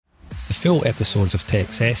Full episodes of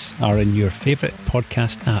TechCess are in your favourite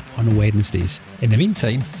podcast app on Wednesdays. In the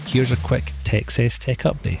meantime, here's a quick TechCess tech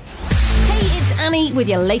update. Hey, it's Annie with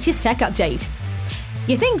your latest tech update.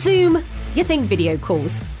 You think Zoom, you think video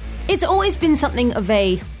calls. It's always been something of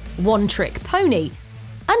a one-trick pony.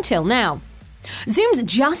 Until now. Zoom's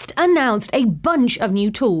just announced a bunch of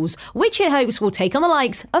new tools, which it hopes will take on the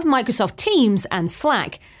likes of Microsoft Teams and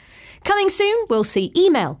Slack. Coming soon, we'll see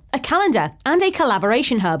email, a calendar, and a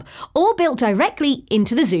collaboration hub, all built directly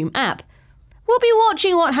into the Zoom app. We'll be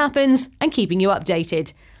watching what happens and keeping you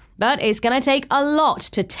updated. But it's going to take a lot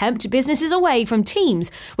to tempt businesses away from Teams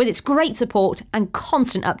with its great support and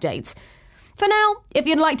constant updates. For now, if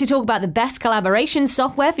you'd like to talk about the best collaboration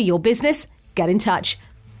software for your business, get in touch.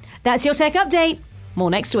 That's your tech update. More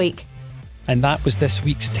next week. And that was this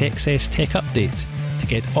week's TechCess Tech Update. To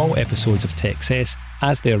get all episodes of TechCess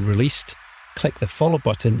as they're released, click the follow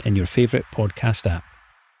button in your favourite podcast app.